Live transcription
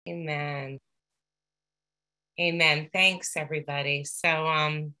Amen. Amen. Thanks, everybody.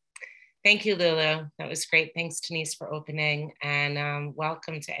 Thank you, Lulu. That was great. Thanks, Denise, for opening. And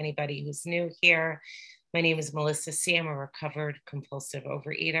welcome to anybody who's new here. My name is Melissa C. I'm a recovered compulsive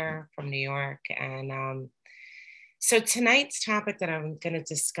overeater from New York. And so tonight's topic that I'm going to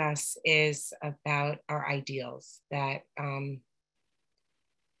discuss is about our ideals, that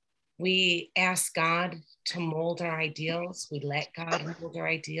we ask God to mold our ideals. We let God mold our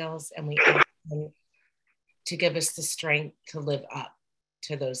ideals, and we ask Him to give us the strength to live up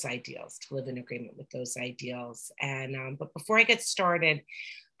to those ideals, to live in agreement with those ideals. And but before I get started,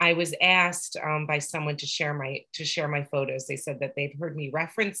 I was asked by someone to share my photos. They said that they've heard me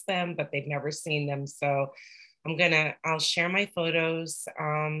reference them, but they've never seen them. So I'll share my photos.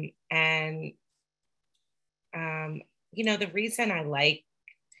 The reason I like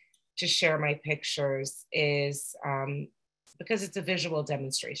to share my pictures is because it's a visual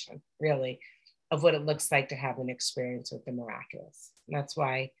demonstration, really, of what it looks like to have an experience with the miraculous. And that's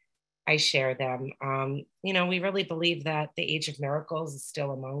why I share them. We really believe that the age of miracles is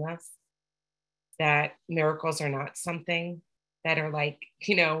still among us, that miracles are not something that are like,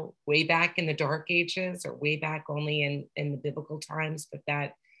 way back in the dark ages or way back only in the biblical times, but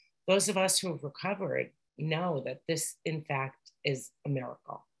that those of us who have recovered know that this, in fact, is a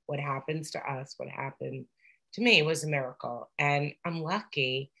miracle. What happens to us, what happened to me was a miracle. And I'm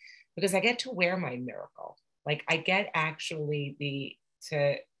lucky because I get to wear my miracle. Like I get actually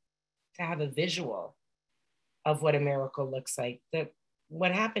to have a visual of what a miracle looks like.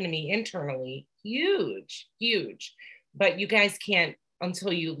 What happened to me internally, huge, huge. But you guys can't,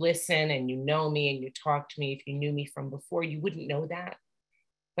 until you listen and you know me and you talk to me. If you knew me from before, you wouldn't know that.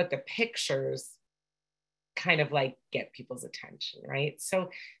 But the pictures kind of like get people's attention, right? So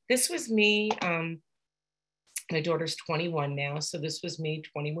this was me. My daughter's 21 now. So this was me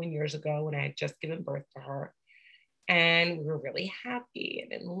 21 years ago when I had just given birth to her. And we were really happy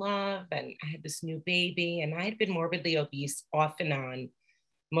and in love. And I had this new baby. And I had been morbidly obese off and on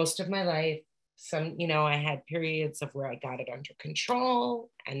most of my life. I had periods of where I got it under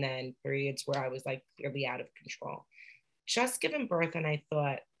control, and then periods where I was like clearly out of control. Just given birth, and I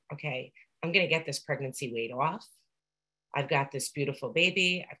thought, okay, I'm going to get this pregnancy weight off. I've got this beautiful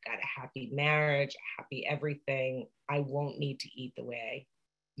baby. I've got a happy marriage, a happy everything. I won't need to eat the way I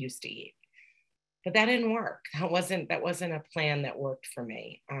used to eat. But that didn't work. That wasn't a plan that worked for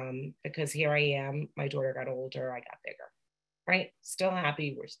me. Because here I am. My daughter got older. I got bigger. Right? Still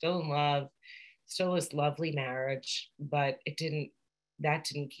happy. We're still in love. Still this lovely marriage. But that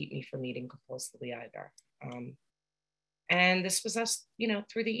didn't keep me from eating compulsively either. And this was us,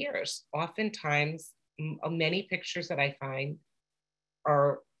 through the years. Oftentimes, many pictures that I find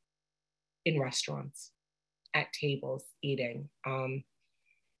are in restaurants, at tables, eating.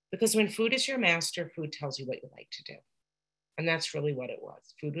 Because when food is your master, food tells you what you like to do. And that's really what it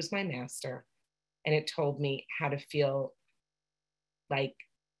was. Food was my master, and it told me how to feel like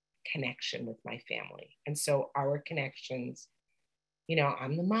connection with my family. And so our connections,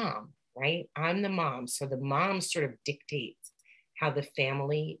 I'm the mom, right? I'm the mom. So the mom sort of dictates how the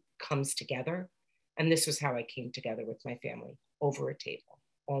family comes together. And this was how I came together with my family, over a table,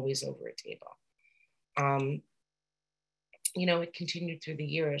 always over a table. It continued through the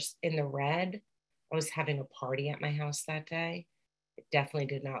years. In the red, I was having a party at my house that day. It definitely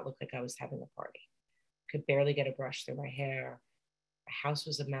did not look like I was having a party. Could barely get a brush through my hair. The house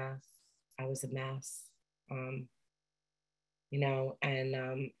was a mess. I was a mess. And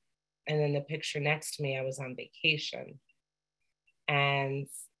then the picture next to me, I was on vacation. And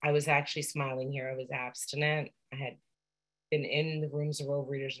I was actually smiling here. I was abstinent. I had been in the rooms of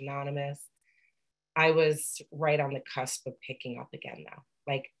Overeaters Anonymous. I was right on the cusp of picking up again, though.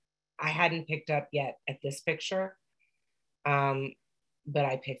 Like I hadn't picked up yet at this picture, but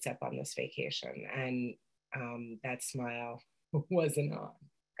I picked up on this vacation, and that smile wasn't on,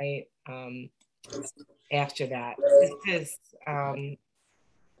 right? After that, this is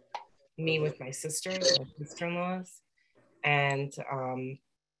me with my sisters, my sister-in-laws, and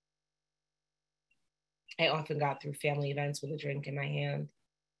I often got through family events with a drink in my hand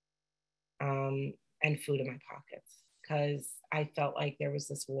and food in my pockets, because I felt like there was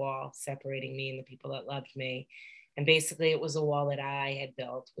this wall separating me and the people that loved me. And basically, it was a wall that I had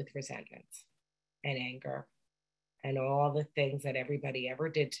built with resentment and anger and all the things that everybody ever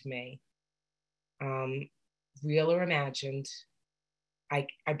did to me, real or imagined. I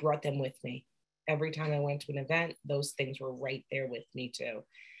brought them with me. Every time I went to an event, those things were right there with me too.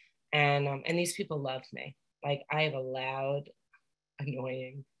 And these people loved me. Like I have a loud,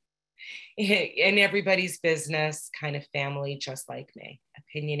 annoying, in everybody's business, kind of family, just like me,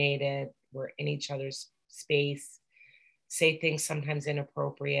 opinionated. We're in each other's space, say things sometimes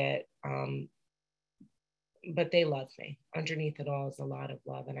inappropriate, but they love me. Underneath it all is a lot of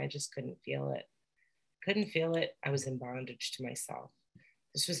love, and I just couldn't feel it. Couldn't feel it. I was in bondage to myself.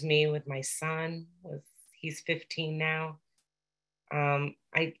 This was me with my son. He's 15 now.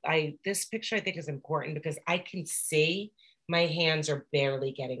 This picture I think is important because I can see my hands are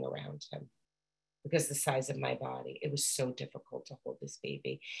barely getting around him because the size of my body. It was so difficult to hold this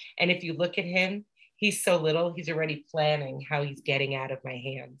baby. And if you look at him, he's so little, he's already planning how he's getting out of my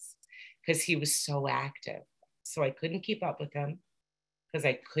hands because he was so active. So I couldn't keep up with him because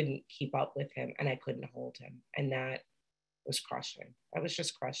I couldn't keep up with him and I couldn't hold him. And that was crushing. That was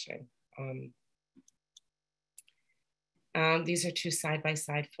just crushing. These are two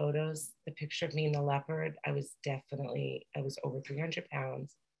side-by-side photos. The picture of me and the leopard, I was over 300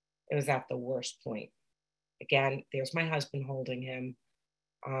 pounds. It was at the worst point. Again, there's my husband holding him.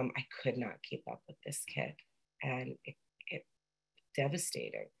 I could not keep up with this kid, and it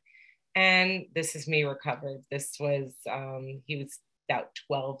devastating. And this is me recovered. This was, he was about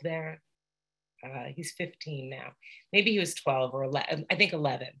 12 there. He's 15 now. Maybe he was 12 or 11, I think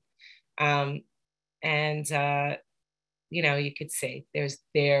 11. You know, you could see there's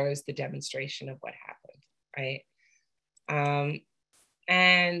the demonstration of what happened, right?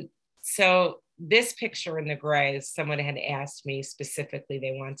 And so this picture in the gray, someone had asked me specifically,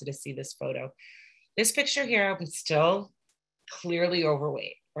 they wanted to see this photo. This picture here, I'm still clearly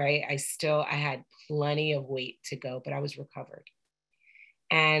overweight, right? I had plenty of weight to go, but I was recovered.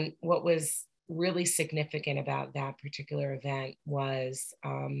 And what was really significant about that particular event was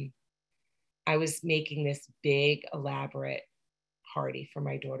I was making this big, elaborate party for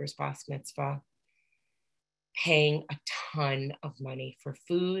my daughter's bas mitzvah, paying a ton of money for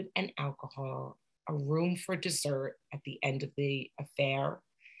food and alcohol, a room for dessert at the end of the affair,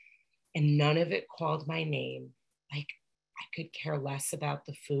 and none of it called my name. Like, I could care less about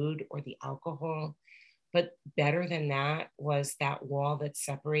the food or the alcohol, but better than that was that wall that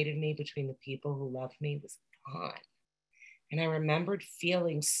separated me between the people who loved me was gone. And I remembered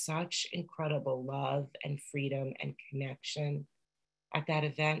feeling such incredible love and freedom and connection at that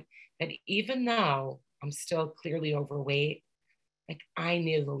event that even though I'm still clearly overweight, like I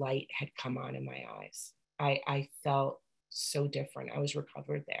knew the light had come on in my eyes. I felt so different. I was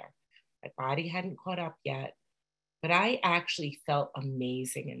recovered there. My body hadn't caught up yet, but I actually felt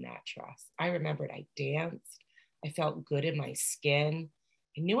amazing in that dress. I remembered I danced. I felt good in my skin.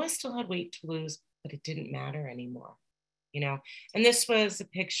 I knew I still had weight to lose, but it didn't matter anymore. You know, and this was a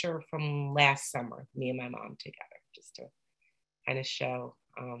picture from last summer, me and my mom together, just to kind of show.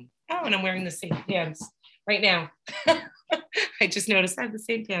 And I'm wearing the same pants right now. I just noticed I have the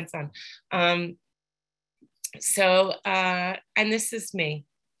same pants on. And this is me,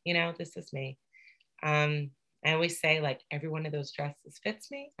 you know, this is me. I always say, like, every one of those dresses fits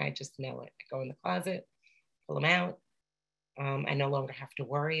me. I just know it. I go in the closet, pull them out. I no longer have to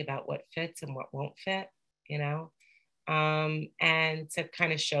worry about what fits and what won't fit, you know. And to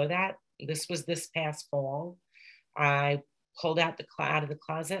kind of show that, this was this past fall, I pulled out of the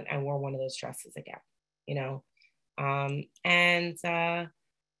closet. I wore one of those dresses again, you know. And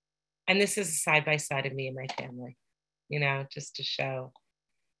this is a side by side of me and my family, you know, just to show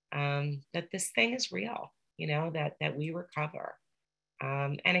that this thing is real, you know, that we recover.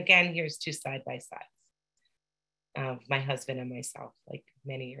 And again, here's two side by sides of my husband and myself, like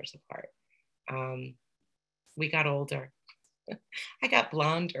many years apart. We got older. I got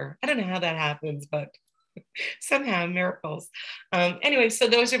blonder. I don't know how that happens, but somehow miracles. Anyway, so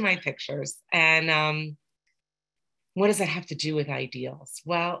those are my pictures. And what does that have to do with ideals?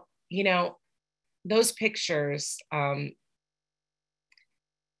 Well, you know, those pictures I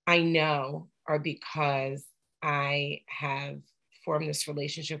know are because I have formed this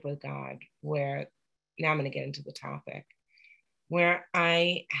relationship with God where, now I'm going to get into the topic, where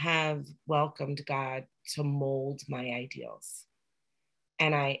I have welcomed God to mold my ideals.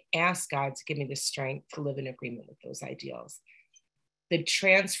 And I ask God to give me the strength to live in agreement with those ideals. The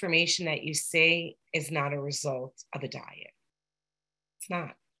transformation that you see is not a result of a diet. It's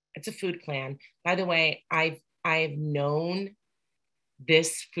not. It's a food plan. By the way, I've known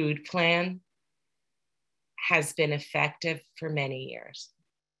this food plan has been effective for many years,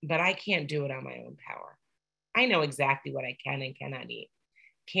 but I can't do it on my own power. I know exactly what I can and cannot eat.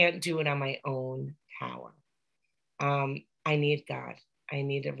 Can't do it on my own power. I need God. I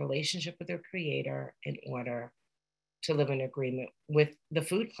need a relationship with their creator in order to live in agreement with the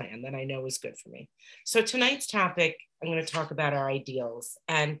food plan that I know is good for me. So tonight's topic, I'm going to talk about our ideals.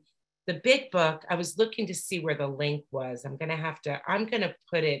 And the big book, I was looking to see where the link was. I'm gonna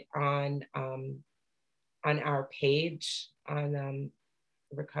put it on our page on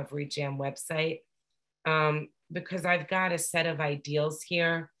Recovery Jam website, because I've got a set of ideals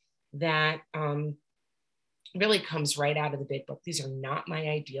here that really comes right out of the big book. These are not my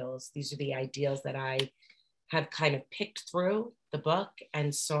ideals. These are the ideals that I have kind of picked through the book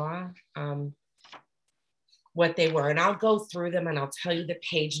and saw what they were. And I'll go through them and I'll tell you the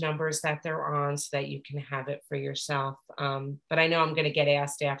page numbers that they're on so that you can have it for yourself. But I know I'm going to get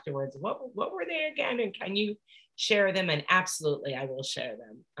asked afterwards, what were they again? And can you share them? And absolutely, I will share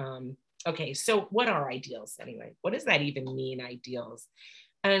them. Okay, so what are ideals anyway? What does that even mean, ideals?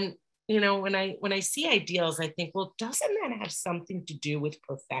 And when I see ideals, I think, well, doesn't that have something to do with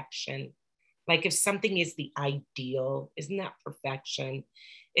perfection? Like if something is the ideal, isn't that perfection?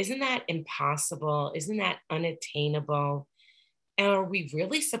 Isn't that impossible? Isn't that unattainable? And are we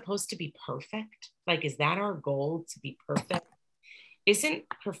really supposed to be perfect? Like, is that our goal, to be perfect? Isn't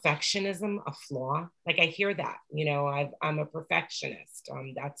perfectionism a flaw? Like I hear that, I'm a perfectionist.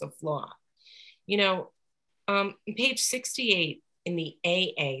 That's a flaw. Page 68 in the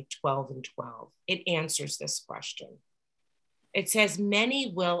AA 12 and 12, it answers this question. It says,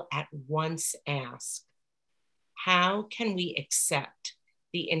 many will at once ask, how can we accept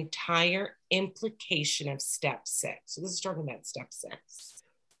the entire implication of step 6? So this is talking about step 6.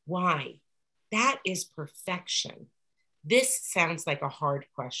 Why? That is perfection. This sounds like a hard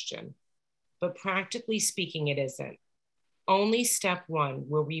question, but practically speaking, it isn't. Only step 1,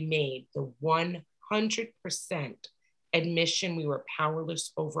 where we made the 100% admission we were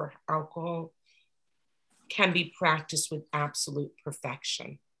powerless over alcohol, can be practiced with absolute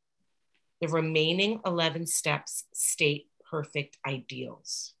perfection. The remaining 11 steps state perfect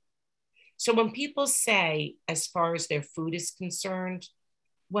ideals. So when people say, as far as their food is concerned,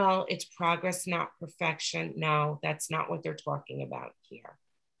 well, it's progress, not perfection. No, that's not what they're talking about here.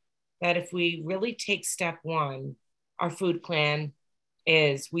 That if we really take step 1, our food plan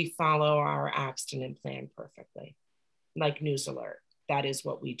is we follow our abstinent plan perfectly. Like news alert, that is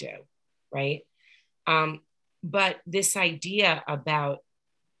what we do, right? But this idea about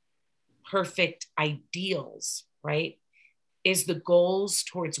perfect ideals, right, is the goals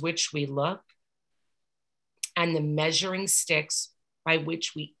towards which we look and the measuring sticks by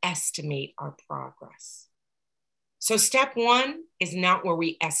which we estimate our progress. So step 1 is not where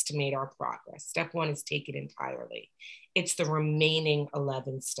we estimate our progress. Step 1 is take it entirely. It's the remaining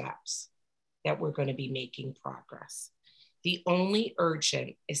 11 steps that we're going to be making progress. The only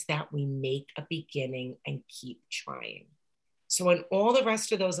urgent is that we make a beginning and keep trying. So in all the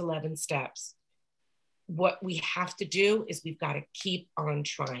rest of those 11 steps, what we have to do is we've got to keep on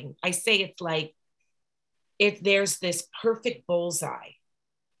trying. I say it's like if there's this perfect bullseye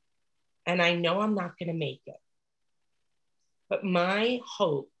and I know I'm not going to make it, but my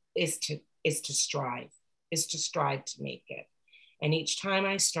hope is to strive to make it. And each time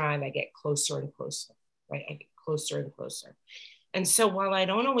I strive, I get closer and closer, right? I get closer and closer. And so while I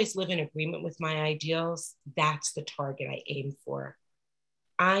don't always live in agreement with my ideals, that's the target I aim for.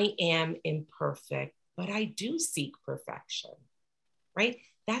 I am imperfect, but I do seek perfection, right?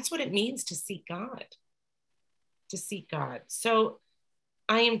 That's what it means to seek God, So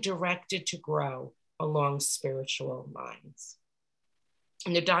I am directed to grow along spiritual lines.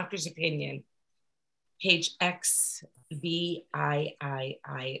 In the doctor's opinion, page XVIII,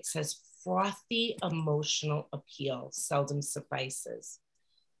 it says, frothy emotional appeal seldom suffices.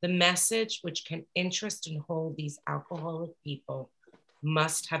 The message which can interest and hold these alcoholic people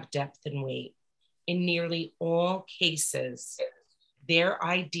must have depth and weight. In nearly all cases, their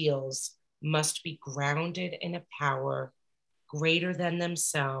ideals must be grounded in a power greater than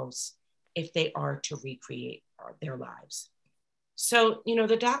themselves if they are to recreate their lives. So,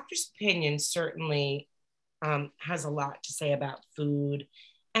 the doctor's opinion certainly has a lot to say about food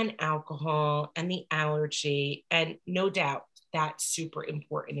and alcohol and the allergy, and no doubt that's super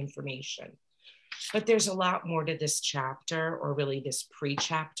important information. But there's a lot more to this chapter, or really this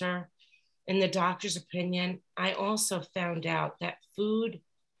pre-chapter. In the doctor's opinion, I also found out that food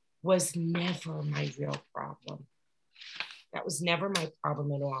was never my real problem. That was never my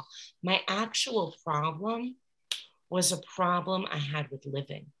problem at all. My actual problem was a problem I had with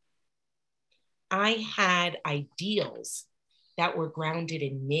living. I had ideals that were grounded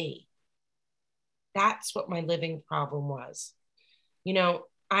in me. That's what my living problem was.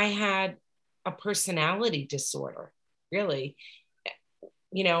 I had a personality disorder, really.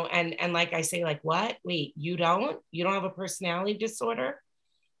 And like I say, like, what? Wait, you don't have a personality disorder?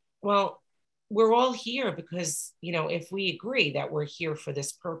 Well, we're all here because, if we agree that we're here for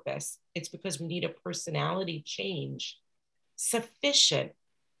this purpose, it's because we need a personality change sufficient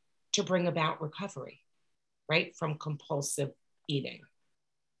to bring about recovery, right? From compulsive eating.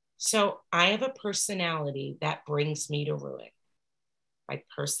 So I have a personality that brings me to ruin. My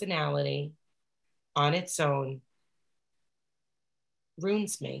personality on its own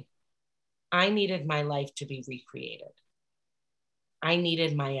ruins me. I needed my life to be recreated. I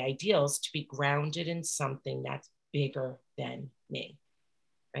needed my ideals to be grounded in something that's bigger than me,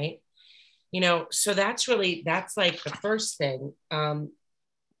 right? So that's like the first thing.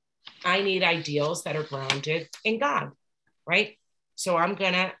 I need ideals that are grounded in God, right? So I'm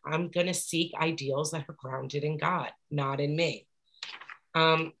gonna seek ideals that are grounded in God, not in me.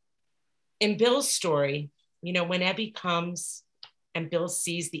 In Bill's story, when Ebby comes and Bill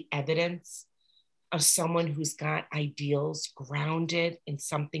sees the evidence of someone who's got ideals grounded in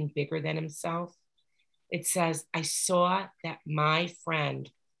something bigger than himself, it says, I saw that my friend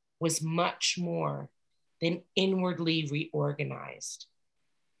was much more than inwardly reorganized.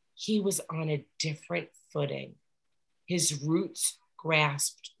 He was on a different footing. His roots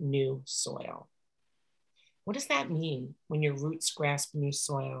grasped new soil. What does that mean when your roots grasp new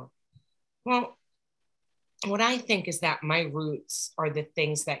soil? Well, what I think is that my roots are the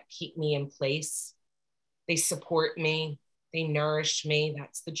things that keep me in place. They support me, they nourish me.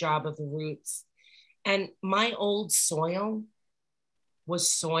 That's the job of the roots. And my old soil was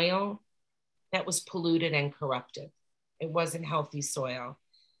soil that was polluted and corrupted. It wasn't healthy soil.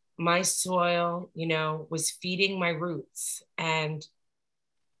 My soil, was feeding my roots, and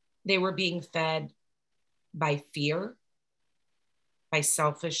they were being fed by fear, by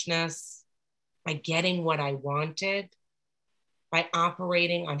selfishness, by getting what I wanted, by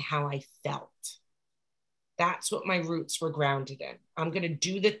operating on how I felt. That's what my roots were grounded in. I'm going to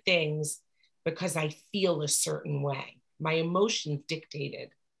do the things because I feel a certain way. My emotions dictated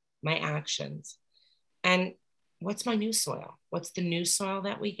my actions. And what's my new soil? What's the new soil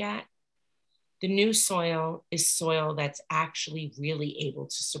that we get? The new soil is soil that's actually really able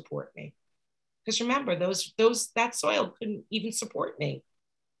to support me. Because remember, that soil couldn't even support me.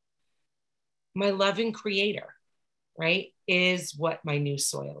 My loving creator, right, is what my new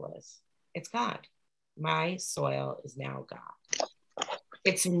soil is. It's God. My soil is now God.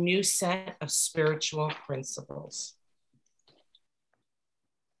 It's a new set of spiritual principles.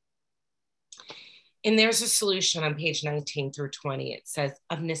 And there's a solution on page 19 through 20. It says,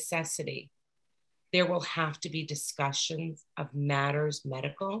 of necessity, there will have to be discussions of matters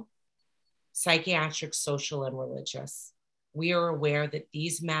medical, psychiatric, social, and religious. We are aware that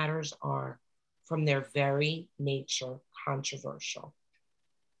these matters are, from their very nature, controversial.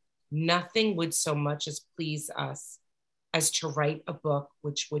 Nothing would so much as please us as to write a book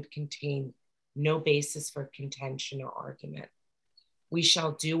which would contain no basis for contention or argument. We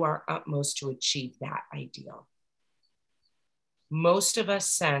shall do our utmost to achieve that ideal. Most of us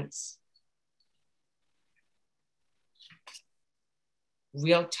sense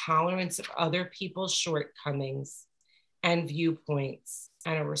real tolerance of other people's shortcomings and viewpoints,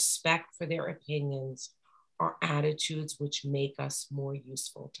 and a respect for their opinions are attitudes which make us more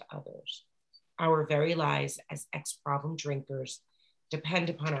useful to others. Our very lives as ex-problem drinkers depend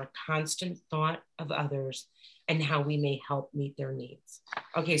upon our constant thought of others and how we may help meet their needs.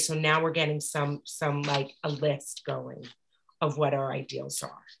 Okay, so now we're getting some like a list going of what our ideals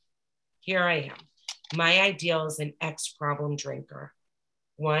are. Here I am. My ideal is an ex-problem drinker.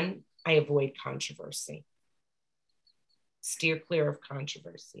 1, I avoid controversy. Steer clear of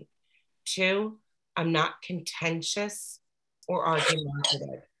controversy. 2, I'm not contentious or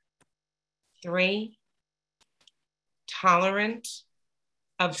argumentative. 3, tolerant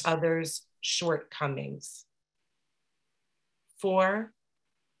of others' shortcomings. 4,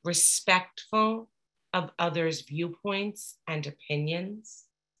 respectful of others' viewpoints and opinions.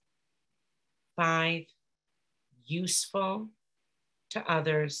 5, useful to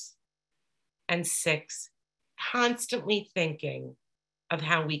others. And 6, constantly thinking of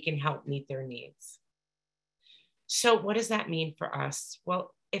how we can help meet their needs. So what does that mean for us?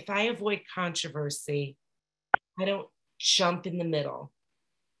 Well, if I avoid controversy, I don't jump in the middle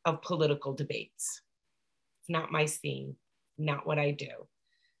of political debates. It's not my scene, not what I do.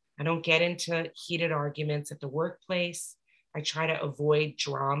 I don't get into heated arguments at the workplace. I try to avoid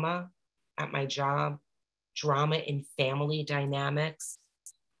drama at my job, drama in family dynamics.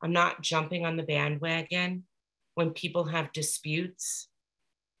 I'm not jumping on the bandwagon when people have disputes.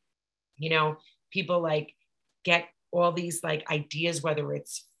 People like get all these like ideas, whether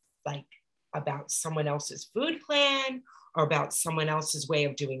it's like about someone else's food plan or about someone else's way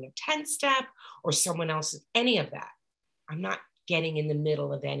of doing a 10-step or someone else's, any of that. I'm not getting in the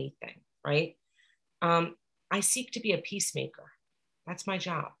middle of anything, right? I seek to be a peacemaker. That's my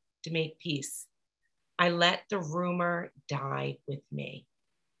job, to make peace. I let the rumor die with me.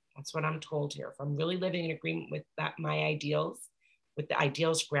 That's what I'm told here. If I'm really living in agreement with that, my ideals, with the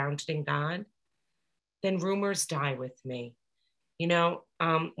ideals grounded in God, then rumors die with me. You know,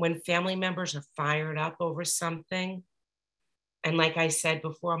 when family members are fired up over something, and like I said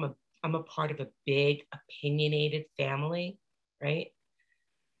before, I'm a part of a big opinionated family, right?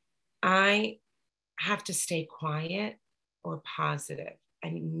 I have to stay quiet or positive.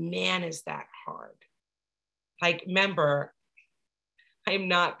 And man, is that hard. Like, remember, I'm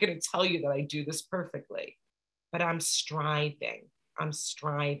not going to tell you that I do this perfectly, but I'm striving. I'm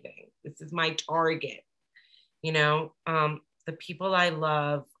striving. This is my target. You know, the people I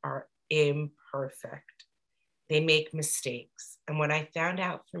love are imperfect. They make mistakes. And what I found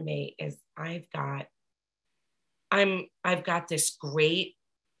out for me is I've got this great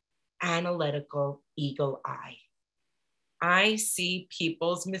analytical eagle eye. I see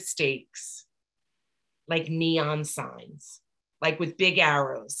people's mistakes like neon signs, like with big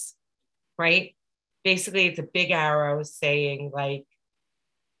arrows, right? Basically, it's a big arrow saying like,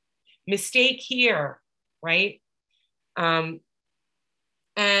 mistake here, right? And,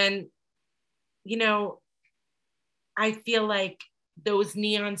 you know, I feel like those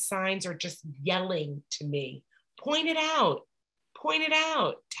neon signs are just yelling to me, point it out,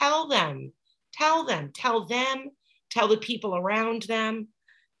 tell them, tell the people around them,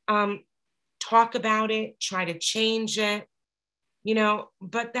 talk about it, try to change it, you know,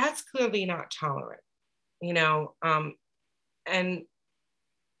 but that's clearly not tolerant, you know, and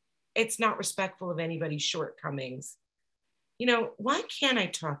it's not respectful of anybody's shortcomings. You know, why can't I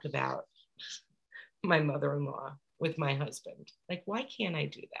talk about my mother-in-law with my husband? Like, why can't I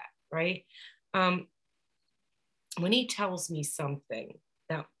do that, right? When he tells me something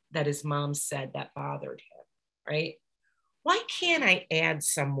that his mom said that bothered him, right? Why can't I add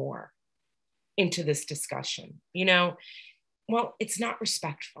some more into this discussion? You know, well, it's not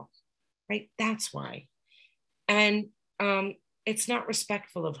respectful, right? That's why. And it's not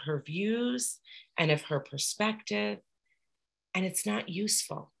respectful of her views and of her perspective. And it's not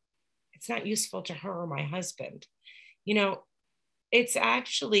useful. It's not useful to her or my husband. You know, it's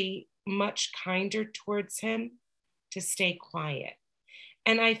actually much kinder towards him to stay quiet.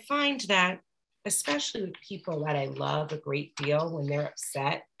 And I find that, especially with people that I love a great deal, when they're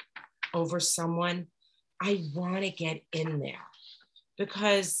upset over someone, I want to get in there,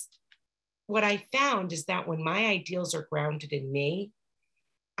 because what I found is that when my ideals are grounded in me,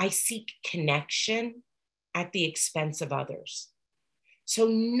 I seek connection at the expense of others. So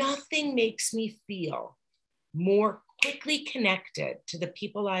nothing makes me feel more quickly connected to the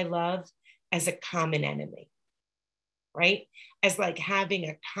people I love as a common enemy, right? As like having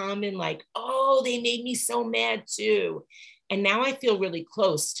a common, like, oh, they made me so mad too. And now I feel really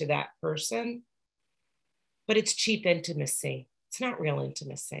close to that person, but it's cheap intimacy. It's not real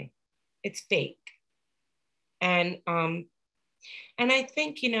intimacy. It's fake. And I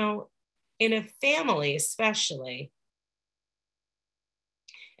think, you know, in a family, especially,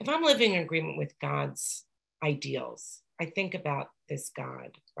 if I'm living in agreement with God's ideals, I think about this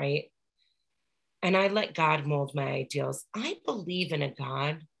God, right? And I let God mold my ideals. I believe in a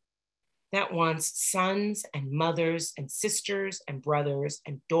God that wants sons and mothers and sisters and brothers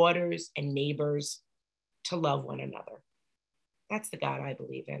and daughters and neighbors to love one another. That's the God I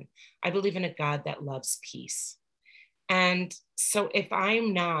believe in. I believe in a God that loves peace. And so if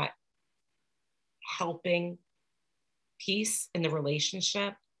I'm not helping peace in the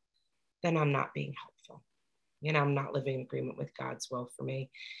relationship, then I'm not being helpful. You know, I'm not living in agreement with God's will for me.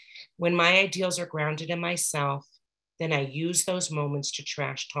 When my ideals are grounded in myself, then I use those moments to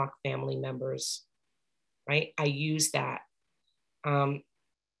trash talk family members, right? I use that.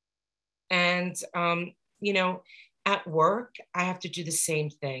 You know, at work, I have to do the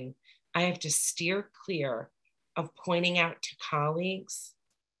same thing. I have to steer clear of pointing out to colleagues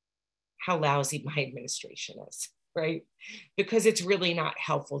how lousy my administration is, right? Because it's really not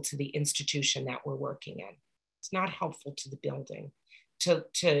helpful to the institution that we're working in. It's not helpful to the building to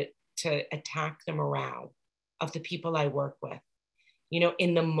attack the morale of the people I work with. You know,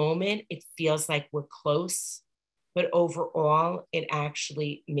 in the moment, it feels like we're close, but overall, it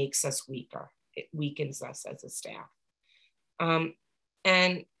actually makes us weaker. It weakens us as a staff.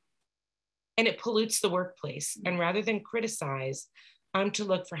 And it pollutes the workplace. And rather than criticize, I'm to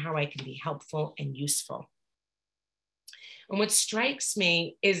look for how I can be helpful and useful. And what strikes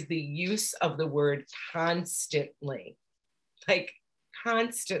me is the use of the word constantly, like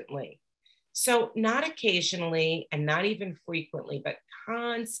constantly. So not occasionally and not even frequently, but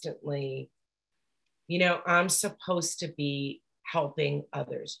constantly, I'm supposed to be helping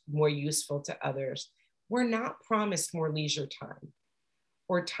others, more useful to others. We're not promised more leisure time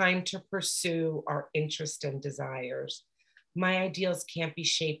or time to pursue our interests and desires. My ideals can't be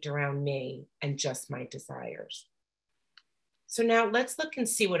shaped around me and just my desires. So now let's look and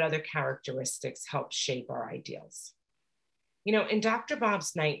see what other characteristics help shape our ideals. In Dr.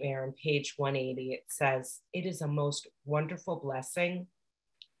 Bob's Nightmare on page 180, it says, "It is a most wonderful blessing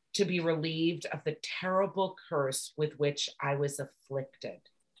to be relieved of the terrible curse with which I was afflicted.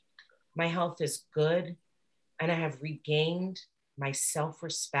 My health is good, and I have regained my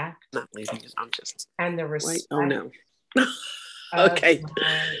self-respect." Not leaving it. I'm just. And the respect. Wait, oh no. Okay.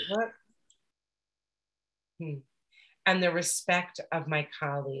 What? And the respect of my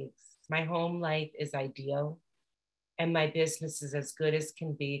colleagues. My home life is ideal, and my business is as good as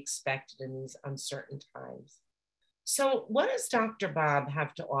can be expected in these uncertain times. So, what does Dr. Bob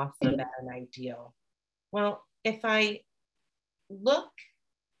have to offer about an ideal? Well, if I look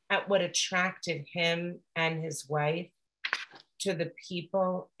at what attracted him and his wife to the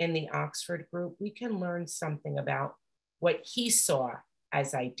people in the Oxford group, we can learn something about what he saw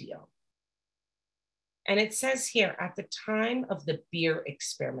as ideal. And it says here, at the time of the beer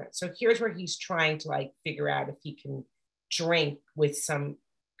experiment. So here's where he's trying to figure out if he can drink with some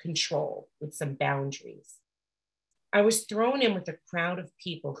control, with some boundaries. "I was thrown in with a crowd of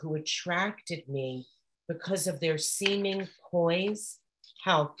people who attracted me because of their seeming poise,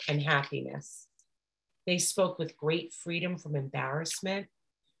 health, and happiness. They spoke with great freedom from embarrassment,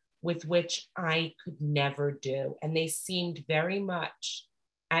 with which I could never do. And they seemed very much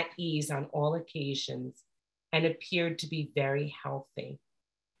at ease on all occasions and appeared to be very healthy.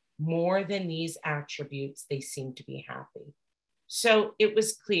 More than these attributes, they seemed to be happy." So it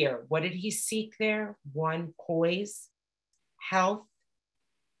was clear. What did he seek there? One, poise, health,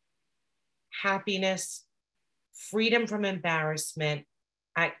 happiness, freedom from embarrassment,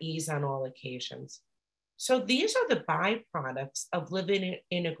 at ease on all occasions. So these are the byproducts of living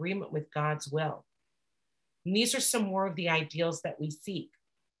in agreement with God's will. And these are some more of the ideals that we seek.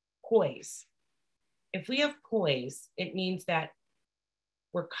 Poise. If we have poise, it means that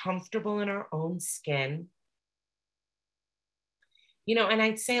we're comfortable in our own skin. And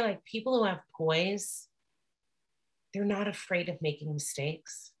I'd say people who have poise, they're not afraid of making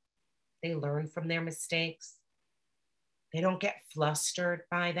mistakes. They learn from their mistakes. They don't get flustered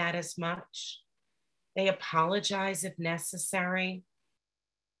by that as much. They apologize if necessary,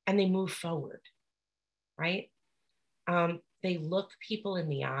 and they move forward, right? They look people in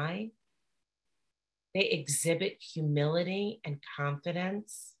the eye. They exhibit humility and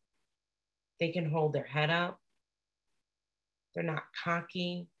confidence. They can hold their head up. They're not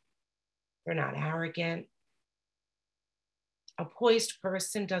cocky. They're not arrogant. A poised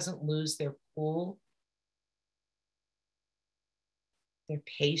person doesn't lose their cool. They're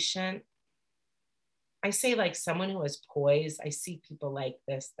patient. I say someone who has poise, I see people like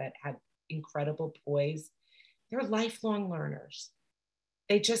this that have incredible poise. They're lifelong learners.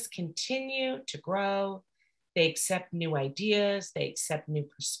 They just continue to grow. They accept new ideas. They accept new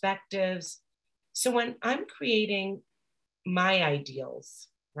perspectives. So when I'm creating my ideals,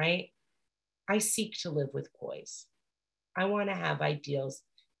 right, I seek to live with poise. I want to have ideals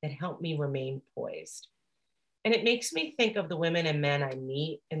that help me remain poised. And it makes me think of the women and men I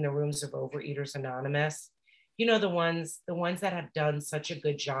meet in the rooms of Overeaters Anonymous. The ones that have done such a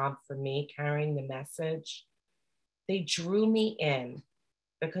good job for me carrying the message. They drew me in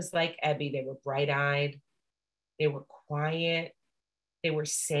because, like Ebby, they were bright-eyed, they were quiet, they were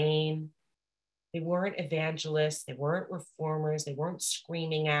sane, they weren't evangelists, they weren't reformers, they weren't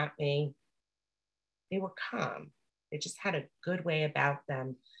screaming at me. They were calm. They just had a good way about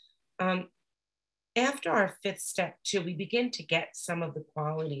them. After our fifth step too, we begin to get some of the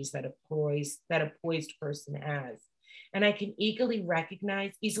qualities that a poised person has. And I can easily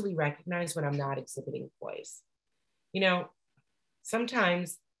recognize when I'm not exhibiting poise.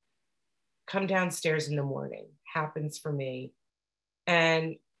 Sometimes come downstairs in the morning, happens for me.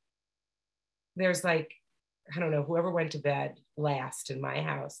 And there's I don't know, whoever went to bed last in my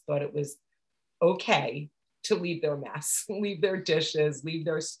house thought it was okay to leave their mess, leave their dishes, leave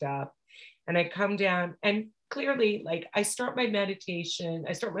their stuff. And I come down and clearly, I start my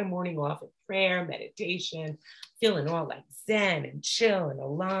morning off with prayer, meditation, feeling all zen and chill and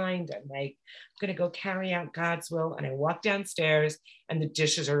aligned. I'm going to go carry out God's will. And I walk downstairs and the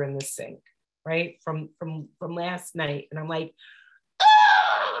dishes are in the sink. right? From last night. And I'm like,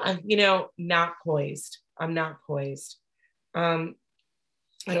 ah! Not poised. I'm not poised. I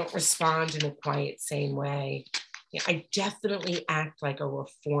don't respond in a quiet, sane way. Yeah, I definitely act like a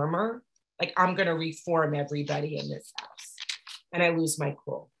reformer. Like I'm going to reform everybody in this house. And I lose my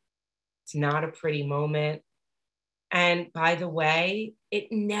cool. It's not a pretty moment. And by the way, it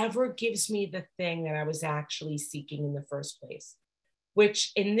never gives me the thing that I was actually seeking in the first place,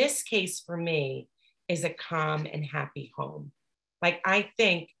 which in this case for me is a calm and happy home. Like I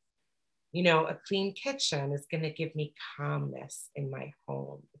think, a clean kitchen is going to give me calmness in my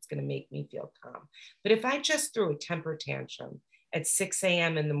home. It's going to make me feel calm. But if I just threw a temper tantrum at 6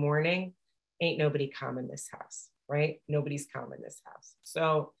 a.m. in the morning, ain't nobody calm in this house, right? Nobody's calm in this house.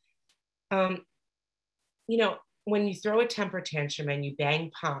 So, um, when you throw a temper tantrum and you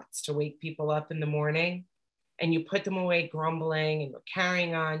bang pots to wake people up in the morning and you put them away grumbling and you're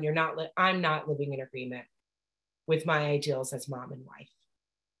carrying on, I'm not living in agreement with my ideals as mom and wife.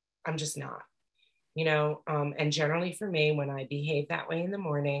 I'm just not, and generally for me, when I behave that way in the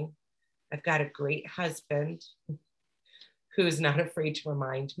morning, I've got a great husband who is not afraid to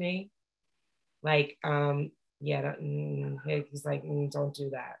remind me, like, yeah, he's like, don't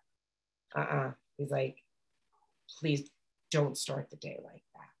do that. He's like, please don't start the day like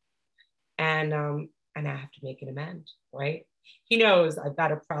that. And I have to make an amend, right? He knows I've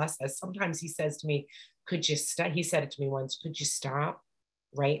got a process. Sometimes he says to me, could you stop? He said it to me once, could you stop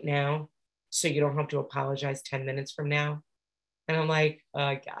right now so you don't have to apologize 10 minutes from now? And I'm like,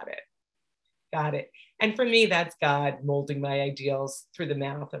 oh, got it. And for me, that's God molding my ideals through the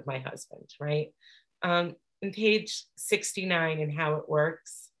mouth of my husband, right? In page 69 and how it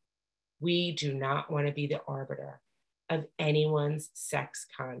works, we do not want to be the arbiter of anyone's sex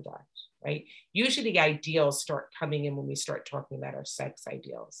conduct, right? Usually the ideals start coming in when we start talking about our sex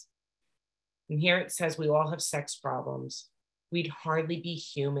ideals. And here it says we all have sex problems. We'd hardly be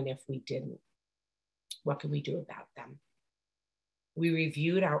human if we didn't. What can we do about them? We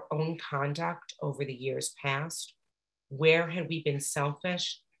reviewed our own conduct over the years past. Where had we been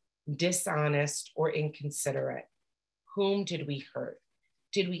selfish, dishonest, or inconsiderate? Whom did we hurt?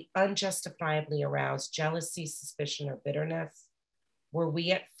 Did we unjustifiably arouse jealousy, suspicion, or bitterness? Were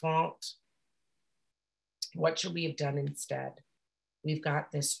we at fault? What should we have done instead? We've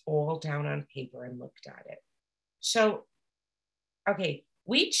got this all down on paper and looked at it. So, okay,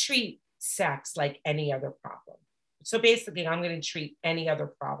 we treat sex like any other problem. So basically, I'm going to treat any other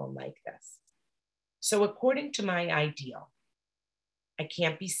problem like this. So according to my ideal, I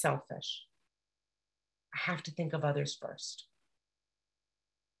can't be selfish. I have to think of others first.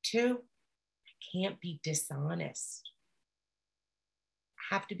 2, I can't be dishonest.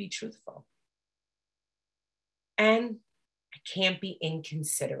 I have to be truthful. And I can't be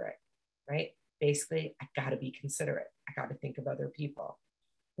inconsiderate, right? Basically, I got to be considerate. I got to think of other people.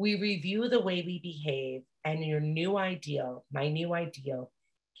 We review the way we behave, and your new ideal, my new ideal,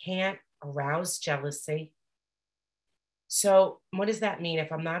 can't arouse jealousy. So what does that mean?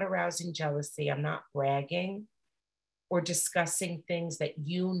 If I'm not arousing jealousy, I'm not bragging or discussing things that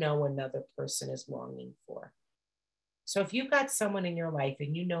another person is longing for. So if you've got someone in your life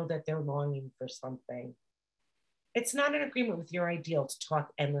and you know that they're longing for something, it's not an agreement with your ideal to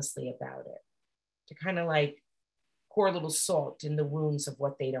talk endlessly about it, to kind of like pour a little salt in the wounds of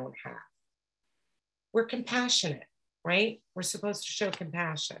what they don't have. We're compassionate, right? We're supposed to show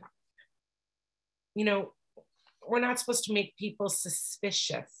compassion. We're not supposed to make people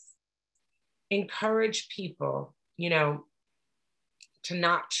suspicious, encourage people, to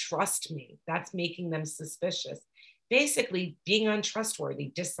not trust me. That's making them suspicious. Basically, being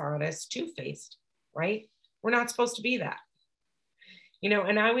untrustworthy, dishonest, two-faced, right? We're not supposed to be that.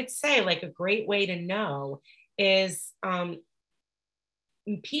 And I would say like a great way to know is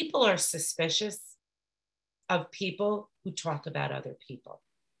people are suspicious of people who talk about other people,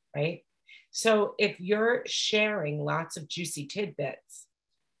 right? So if you're sharing lots of juicy tidbits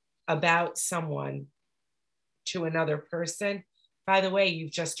about someone to another person, by the way,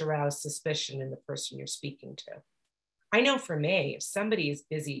 you've just aroused suspicion in the person you're speaking to. I know for me, if somebody is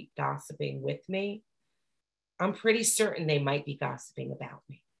busy gossiping with me, I'm pretty certain they might be gossiping about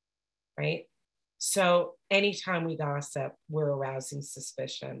me, right? So anytime we gossip, we're arousing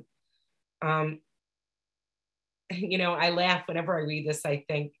suspicion. I laugh whenever I read this. I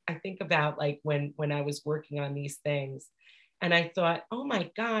think about like when I was working on these things, and I thought, oh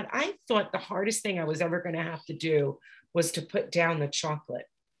my God, I thought the hardest thing I was ever going to have to do was to put down the chocolate.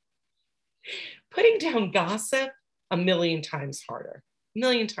 Putting down gossip, a million times harder.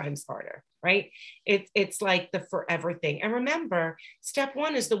 right? It's like the forever thing. And remember, step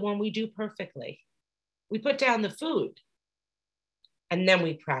one is the one we do perfectly. We put down the food and then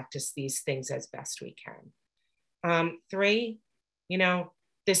we practice these things as best we can. Three,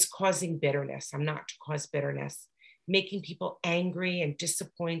 this causing bitterness. I'm not to cause bitterness, making people angry and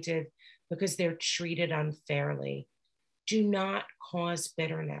disappointed because they're treated unfairly. Do not cause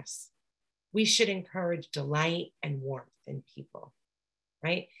bitterness. We should encourage delight and warmth in people,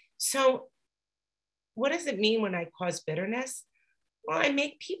 right? So, what does it mean when I cause bitterness? Well, I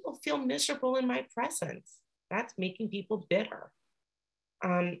make people feel miserable in my presence. That's making people bitter.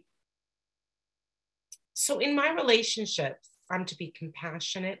 So, in my relationships, I'm to be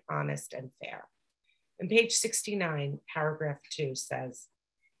compassionate, honest, and fair. And page 69, paragraph 2 says,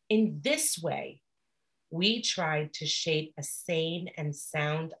 in this way, we tried to shape a sane and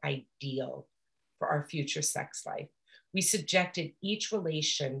sound ideal for our future sex life. We subjected each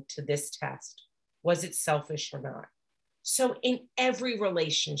relation to this test. Was it selfish or not? So in every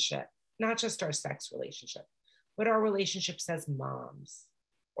relationship, not just our sex relationship, but our relationships as moms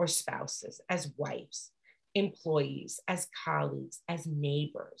or spouses, as wives, employees, as colleagues, as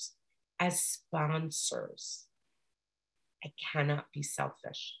neighbors, as sponsors, I cannot be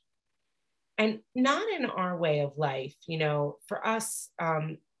selfish. And not in our way of life. For us,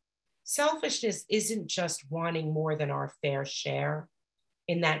 selfishness isn't just wanting more than our fair share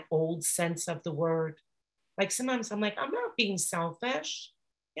in that old sense of the word. Like sometimes I'm like, I'm not being selfish.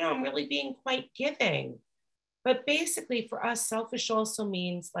 I'm really being quite giving. But basically, for us, selfish also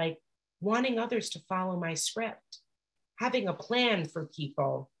means like wanting others to follow my script, having a plan for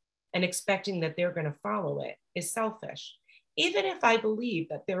people and expecting that they're going to follow it is selfish. Even if I believe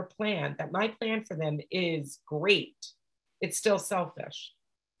that that my plan for them is great, it's still selfish.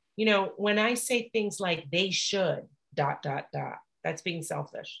 When I say things like they should, dot, dot, dot, that's being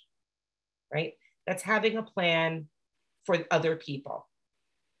selfish, right? That's having a plan for other people.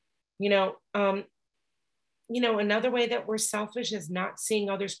 Another way that we're selfish is not seeing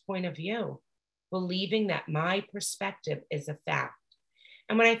others' point of view, believing that my perspective is a fact.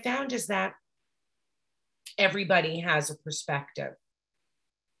 And what I found is that everybody has a perspective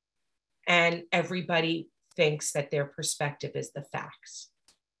and everybody thinks that their perspective is the facts,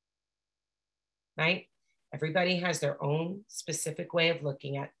 right? Everybody has their own specific way of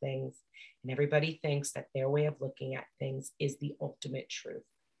looking at things, and everybody thinks that their way of looking at things is the ultimate truth.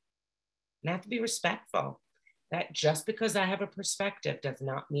 And I have to be respectful that just because I have a perspective does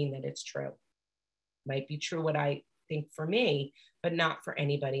not mean that it's true. It might be true what I think for me, but not for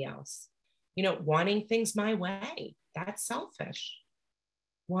anybody else. Wanting things my way, that's selfish.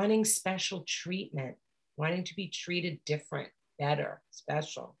 Wanting special treatment, wanting to be treated different, better,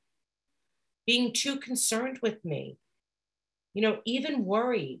 special. Being too concerned with me, even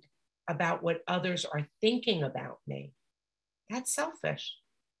worried about what others are thinking about me. That's selfish.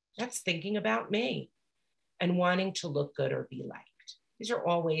 That's thinking about me and wanting to look good or be liked. These are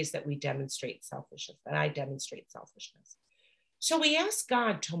all ways that we demonstrate selfishness, that I demonstrate selfishness. So we ask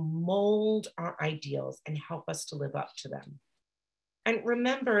God to mold our ideals and help us to live up to them. And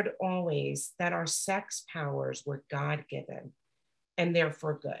remembered always that our sex powers were God-given and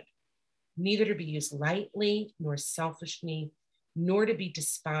therefore good, neither to be used lightly nor selfishly, nor to be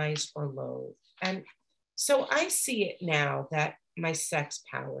despised or loathed. And so I see it now that my sex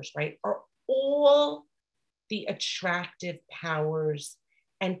powers, right, are all the attractive powers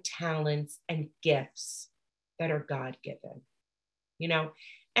and talents and gifts that are God-given,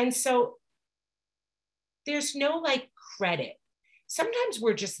 And so there's no like credit. Sometimes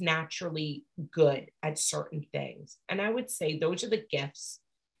we're just naturally good at certain things. And I would say those are the gifts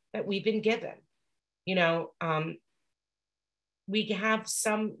that we've been given. We have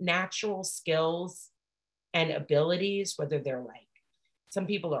some natural skills and abilities, whether they're like, some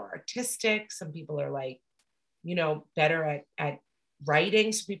people are artistic, some people are like, better at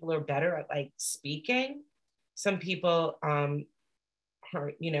writing, some people are better at like speaking, some people are,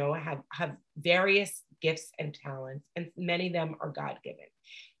 have various gifts and talents, and many of them are God-given.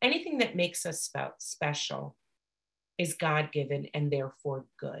 Anything that makes us special is God-given and therefore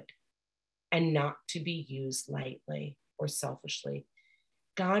good, and not to be used lightly or selfishly.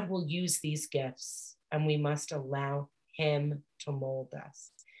 God will use these gifts, and we must allow him to mold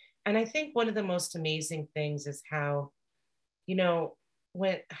us. And I think one of the most amazing things is how,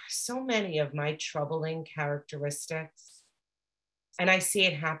 when so many of my troubling characteristics, and I see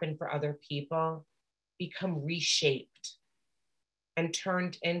it happen for other people, become reshaped and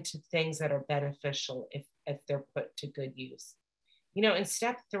turned into things that are beneficial if they're put to good use. In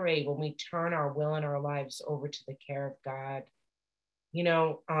step 3, when we turn our will and our lives over to the care of God,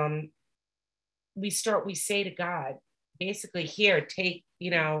 we say to God, basically, here, take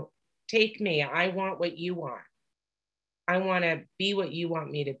me. I want what you want. I want to be what you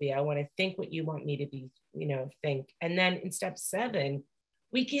want me to be. I want to think what you want me to be, think. And then in step 7,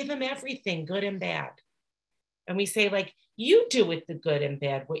 we give him everything, good and bad. And we say, like, you do with the good and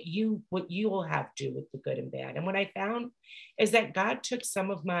bad what you will have to do with the good and bad. And what I found is that God took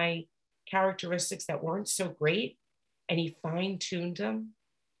some of my characteristics that weren't so great and he fine-tuned them,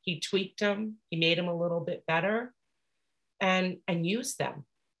 he tweaked them, he made them a little bit better and used them,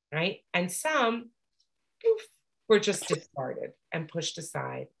 right? And some, poof, were just discarded and pushed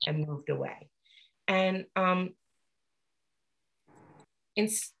aside and moved away. And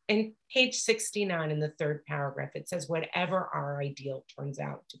in page 69 in the 3rd paragraph, it says, whatever our ideal turns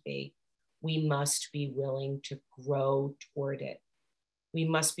out to be, we must be willing to grow toward it. We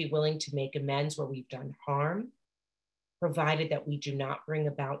must be willing to make amends where we've done harm, provided that we do not bring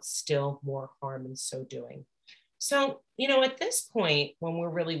about still more harm in so doing. So, at this point, when we're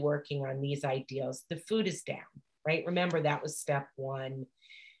really working on these ideals, the food is down, right? Remember, that was step 1,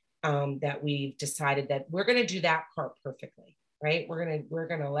 that we've decided that we're going to do that part perfectly, right? We're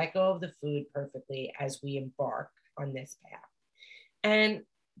going to let go of the food perfectly as we embark on this path. And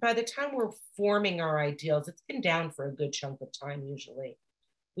by the time we're forming our ideals, it's been down for a good chunk of time usually.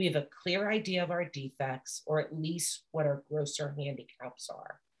 We have a clear idea of our defects, or at least what our grosser handicaps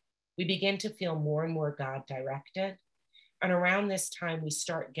are. We begin to feel more and more God-directed. And around this time, we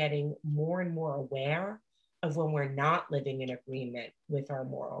start getting more and more aware of when we're not living in agreement with our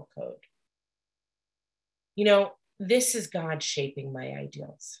moral code. This is God shaping my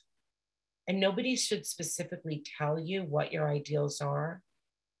ideals. And nobody should specifically tell you what your ideals are,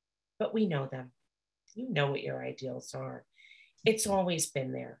 but we know them. You know what your ideals are. It's always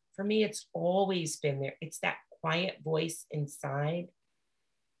been there. For me, it's always been there. It's that quiet voice inside.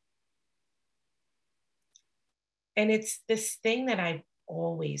 And it's this thing that I've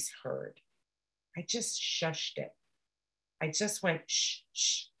always heard. I just shushed it. I just went shh,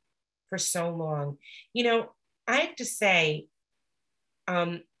 shh for so long. I have to say,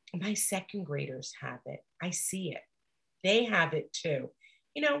 my 2nd graders have it. I see it. They have it too.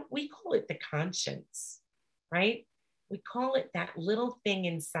 We call it the conscience, right? We call it that little thing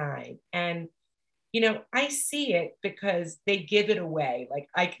inside. And, I see it because they give it away. Like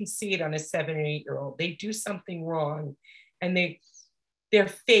I can see it on a 7 or 8-year-old. They do something wrong and their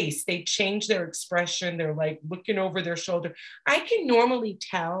face, they change their expression. They're like looking over their shoulder. I can normally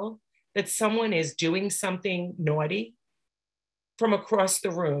tell that someone is doing something naughty from across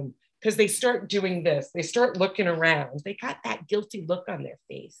the room because they start doing this. They start looking around. They got that guilty look on their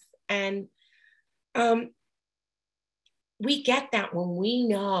face. And we get that when we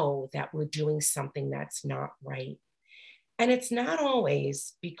know that we're doing something that's not right. And it's not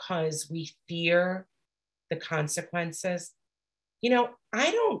always because we fear the consequences.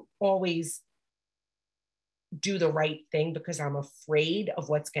 I don't always do the right thing because I'm afraid of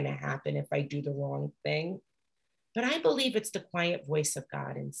what's going to happen if I do the wrong thing. But I believe it's the quiet voice of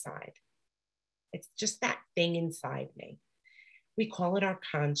God inside. It's just that thing inside me. We call it our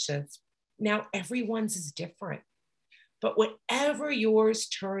conscience. Now, everyone's is different. But whatever yours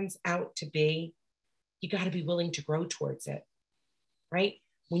turns out to be, you got to be willing to grow towards it, right?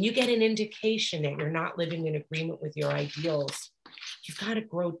 When you get an indication that you're not living in agreement with your ideals, you've got to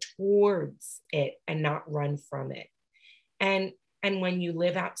grow towards it and not run from it. And when you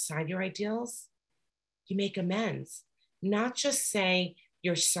live outside your ideals, you make amends. Not just say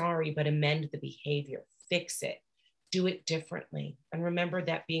you're sorry, but amend the behavior, fix it, do it differently. And remember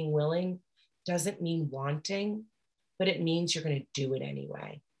that being willing doesn't mean wanting, but it means you're going to do it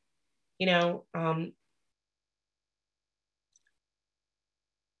anyway.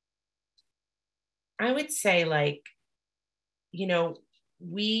 I would say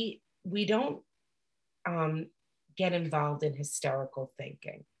we don't get involved in hysterical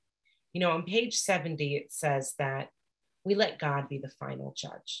thinking. On page 70, it says that we let God be the final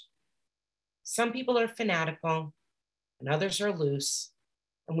judge. Some people are fanatical and others are loose,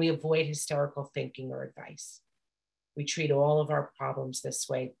 and we avoid hysterical thinking or advice. We treat all of our problems this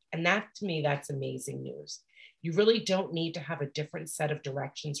way. And that, to me, that's amazing news. You really don't need to have a different set of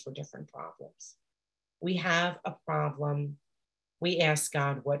directions for different problems. We have a problem. We ask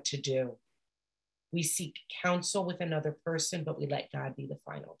God what to do. We seek counsel with another person, but we let God be the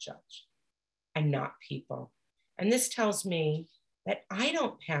final judge and not people. And this tells me that I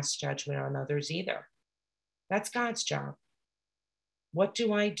don't pass judgment on others either. That's God's job. What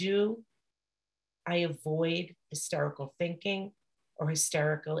do? I avoid hysterical thinking or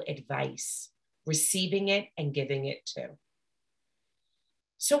hysterical advice, receiving it and giving it too.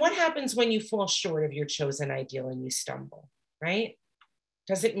 So what happens when you fall short of your chosen ideal and you stumble, right?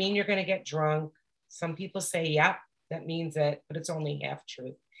 Does it mean you're going to get drunk? Some people say, yep, that means it, but it's only half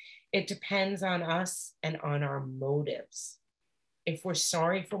truth. It depends on us and on our motives. If we're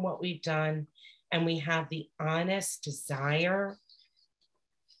sorry for what we've done and we have the honest desire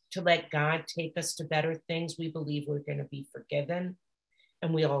to let God take us to better things, we believe we're going to be forgiven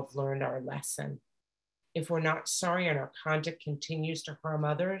and we'll have learned our lesson. If we're not sorry and our conduct continues to harm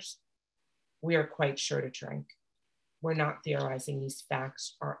others, we are quite sure to drink. We're not theorizing, these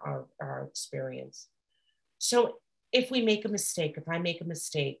facts are our experience. So if we make a mistake, if I make a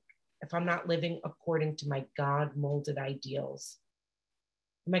mistake, if I'm not living according to my God molded ideals,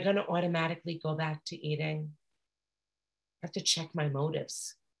 am I going to automatically go back to eating? I have to check my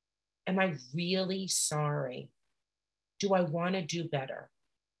motives. Am I really sorry? Do I want to do better?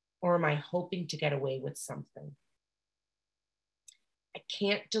 Or am I hoping to get away with something? I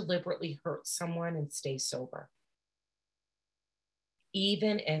can't deliberately hurt someone and stay sober,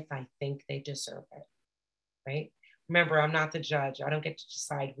 even if I think they deserve it, right? Remember, I'm not the judge. I don't get to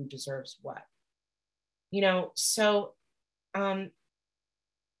decide who deserves what. So I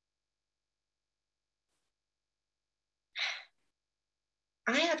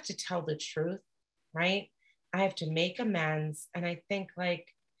have to tell the truth, right? I have to make amends. And I think, like,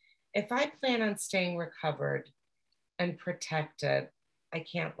 if I plan on staying recovered and protected, I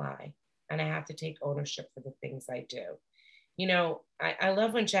can't lie. And I have to take ownership for the things I do. I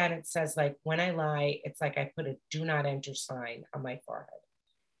love when Janet says, like, when I lie, it's like I put a do not enter sign on my forehead,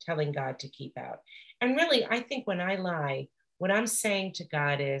 telling God to keep out. And really, I think when I lie, what I'm saying to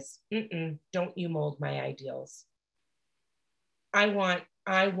God is, don't you mold my ideals. I want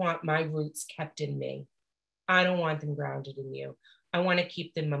my roots kept in me. I don't want them grounded in you. I want to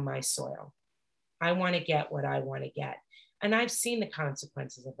keep them in my soil. I want to get what I want to get. And I've seen the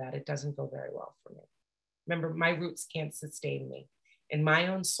consequences of that. It doesn't go very well for me. Remember, my roots can't sustain me. In my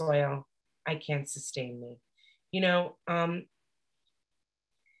own soil, I can't sustain me.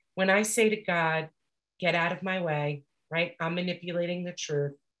 When I say to God, get out of my way, right? I'm manipulating the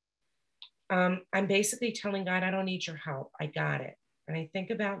truth. I'm basically telling God, I don't need your help. I got it. And I think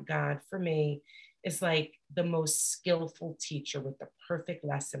about God, for me, is like the most skillful teacher with the perfect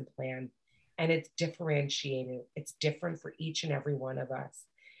lesson plan. And it's differentiated. It's different for each and every one of us.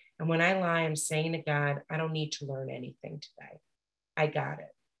 And when I lie, I'm saying to God, I don't need to learn anything today. I got it.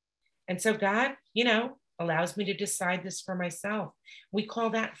 And so God, allows me to decide this for myself. We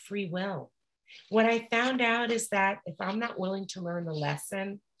call that free will. What I found out is that if I'm not willing to learn the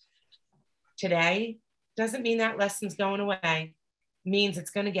lesson today, doesn't mean that lesson's going away. It means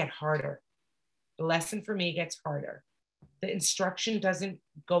it's going to get harder. The lesson for me gets harder. The instruction doesn't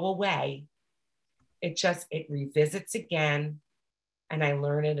go away. It revisits again, and I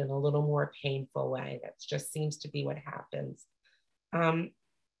learn it in a little more painful way. That just seems to be what happens.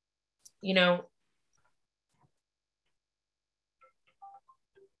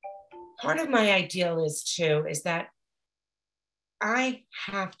 Part of my ideal is that I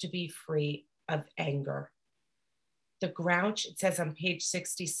have to be free of anger. The grouch, it says on page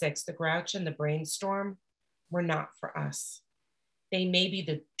 66, the grouch and the brainstorm were not for us. They may be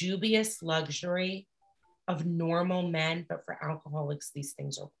the dubious luxury of normal men, but for alcoholics, these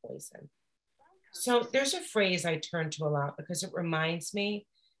things are poison. So there's a phrase I turn to a lot because it reminds me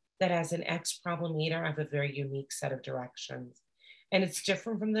that as an ex-problem eater, I have a very unique set of directions. And it's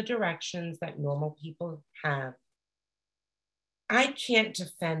different from the directions that normal people have. I can't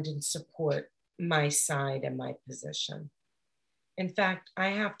defend and support my side and my position. In fact, I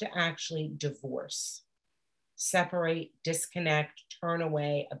have to actually divorce, separate, disconnect, turn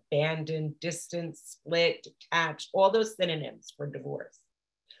away, abandon, distance, split, detach, all those synonyms for divorce,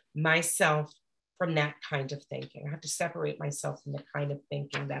 myself from that kind of thinking. I have to separate myself from the kind of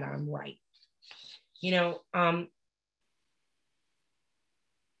thinking that I'm right.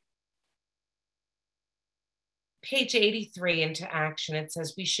 Page 83, into action, it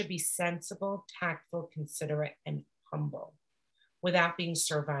says we should be sensible, tactful, considerate, and humble without being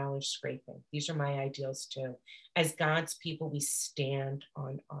servile or scraping. These are my ideals too. As God's people, we stand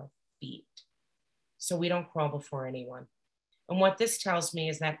on our feet. So we don't crawl before anyone. And what this tells me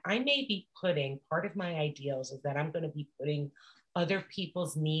is that I may be putting, part of my ideals is that I'm going to be putting other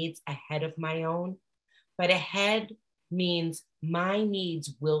people's needs ahead of my own, but ahead means my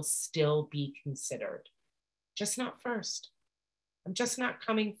needs will still be considered, just not first. I'm just not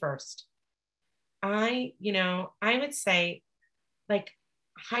coming first. I would say, like,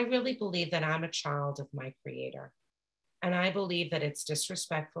 I really believe that I'm a child of my creator. And I believe that it's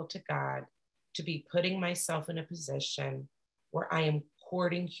disrespectful to God to be putting myself in a position where I am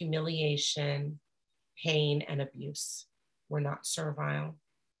courting humiliation, pain, and abuse. We're not servile.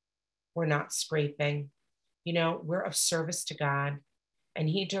 We're not scraping. You know, we're of service to God, and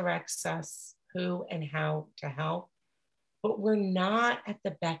He directs us who and how to help, but we're not at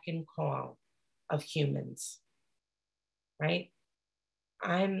the beck and call of humans, right?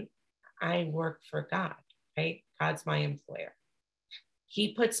 I work for God, right? God's my employer.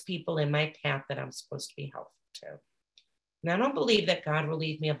 He puts people in my path that I'm supposed to be helpful to. And I don't believe that God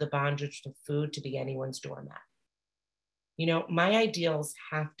relieved me of the bondage of food to be anyone's doormat. You know, my ideals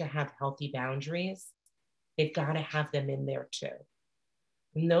have to have healthy boundaries. They've got to have them in there too.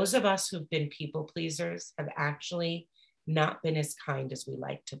 And those of us who've been people pleasers have actually not been as kind as we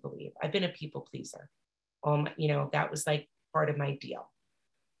like to believe. I've been a people pleaser. You know, that was like part of my deal.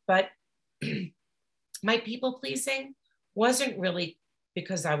 But my people pleasing wasn't really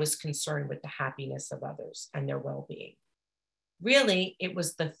because I was concerned with the happiness of others and their well-being. Really, it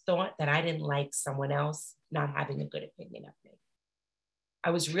was the thought that I didn't like someone else not having a good opinion of me.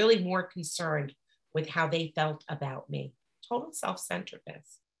 I was really more concerned with how they felt about me. Total self-centeredness.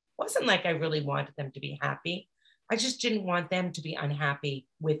 It wasn't like I really wanted them to be happy. I just didn't want them to be unhappy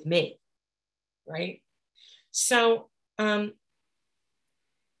with me, right? So, and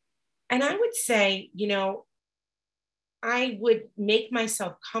I would say, you know, I would make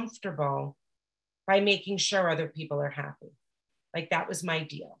myself comfortable by making sure other people are happy. Like that was my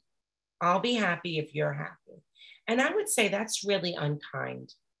deal. I'll be happy if you're happy. And I would say that's really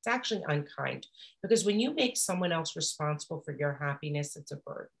unkind. It's actually unkind because when you make someone else responsible for your happiness, it's a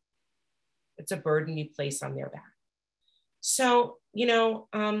burden. It's a burden you place on their back. So, you know,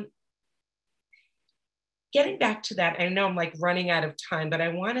 getting back to that, I know I'm like running out of time, but I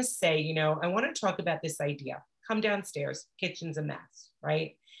want to say, you know, I want to talk about this idea. Come downstairs, kitchen's a mess,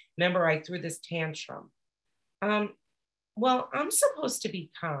 right? Remember, I threw this tantrum. Well, I'm supposed to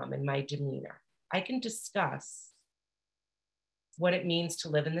be calm in my demeanor. I can discuss what it means to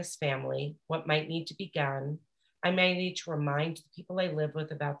live in this family, what might need to be done. I may need to remind the people I live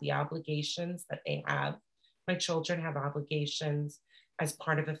with about the obligations that they have. My children have obligations as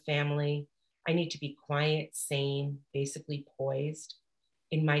part of a family. I need to be quiet, sane, basically poised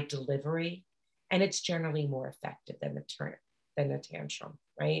in my delivery. And it's generally more effective than the tantrum,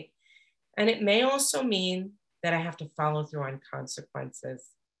 right? And it may also mean that I have to follow through on consequences.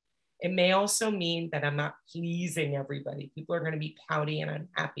 It may also mean that I'm not pleasing everybody. People are going to be pouty and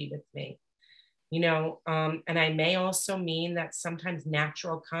unhappy with me, you know, and I may also mean that sometimes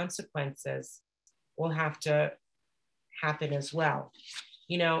natural consequences will have to happen as well.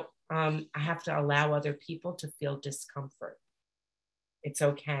 You know, I have to allow other people to feel discomfort. It's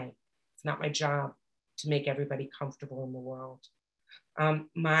okay. It's not my job to make everybody comfortable in the world.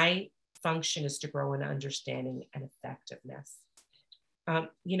 My function is to grow in understanding and effectiveness.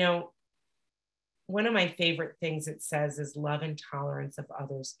 You know, one of my favorite things it says is love and tolerance of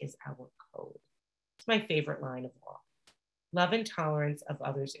others is our code. It's my favorite line of all. Love and tolerance of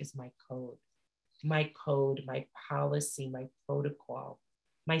others is my code, my policy, my protocol,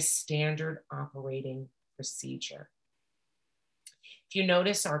 my standard operating procedure. If you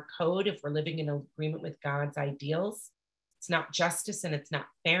notice our code, if we're living in agreement with God's ideals, it's not justice and it's not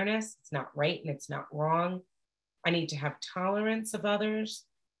fairness, it's not right and it's not wrong. I need to have tolerance of others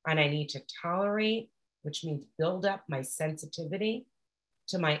and I need to tolerate, which means build up my sensitivity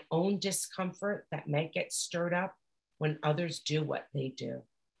to my own discomfort that might get stirred up when others do what they do.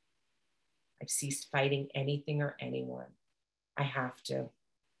 I've ceased fighting anything or anyone. I have to.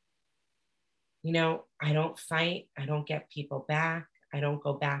 You know, I don't fight. I don't get people back. I don't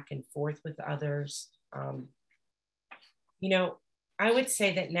go back and forth with others. You know, I would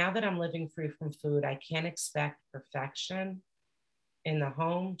say that now that I'm living free from food, I can't expect perfection in the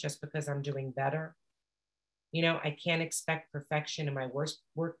home just because I'm doing better. You know, I can't expect perfection in my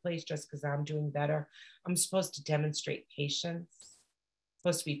workplace just because I'm doing better. I'm supposed to demonstrate patience,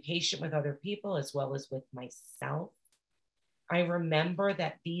 supposed to be patient with other people as well as with myself. I remember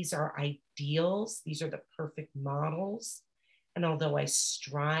that these are ideals, these are the perfect models. And although I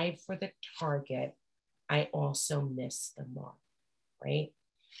strive for the target, I also miss the mark, right?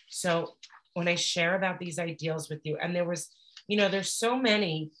 So when I share about these ideals with you, and there was, you know, there's so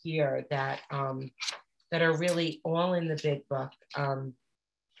many here that that are really all in the big book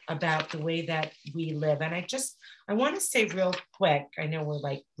about the way that we live. And I want to say real quick, I know we're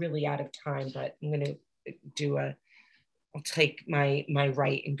like really out of time, but I'm going to I'll take my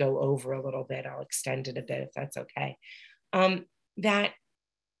right and go over a little bit. I'll extend it a bit if that's okay. That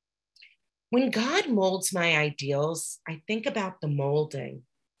when God molds my ideals, I think about the molding.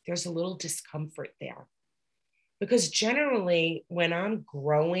 There's a little discomfort there. Because generally, when I'm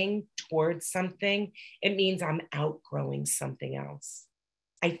growing towards something, it means I'm outgrowing something else.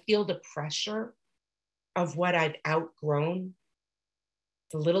 I feel the pressure of what I've outgrown,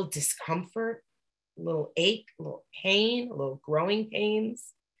 the little discomfort, a little ache, a little pain, a little growing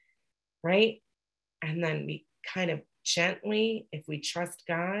pains, right? And then we kind of gently, if we trust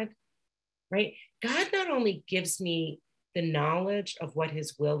God, right? God not only gives me the knowledge of what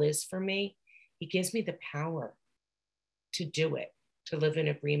his will is for me, he gives me the power to do it, to live in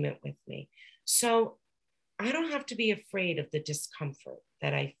agreement with me. So I don't have to be afraid of the discomfort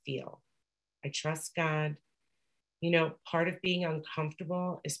that I feel. I trust God. You know, part of being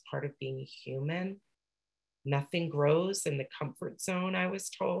uncomfortable is part of being human. Nothing grows in the comfort zone, I was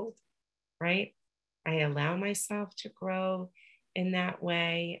told, right? I allow myself to grow in that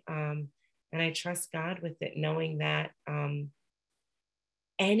way. And I trust God with it, knowing that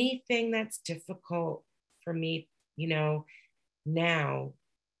anything that's difficult for me, you know, now,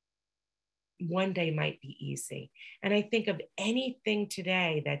 one day might be easy. And I think of anything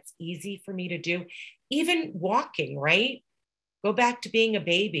today that's easy for me to do, even walking, right? Go back to being a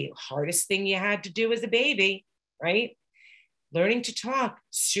baby. Hardest thing you had to do as a baby, right? Learning to talk,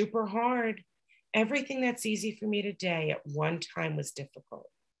 super hard. Everything that's easy for me today at one time was difficult.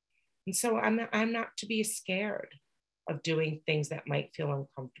 And so I'm not to be scared of doing things that might feel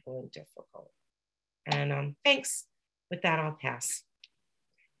uncomfortable and difficult. And thanks. With that, I'll pass.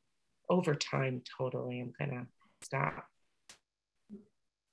 Over time, totally. I'm gonna stop.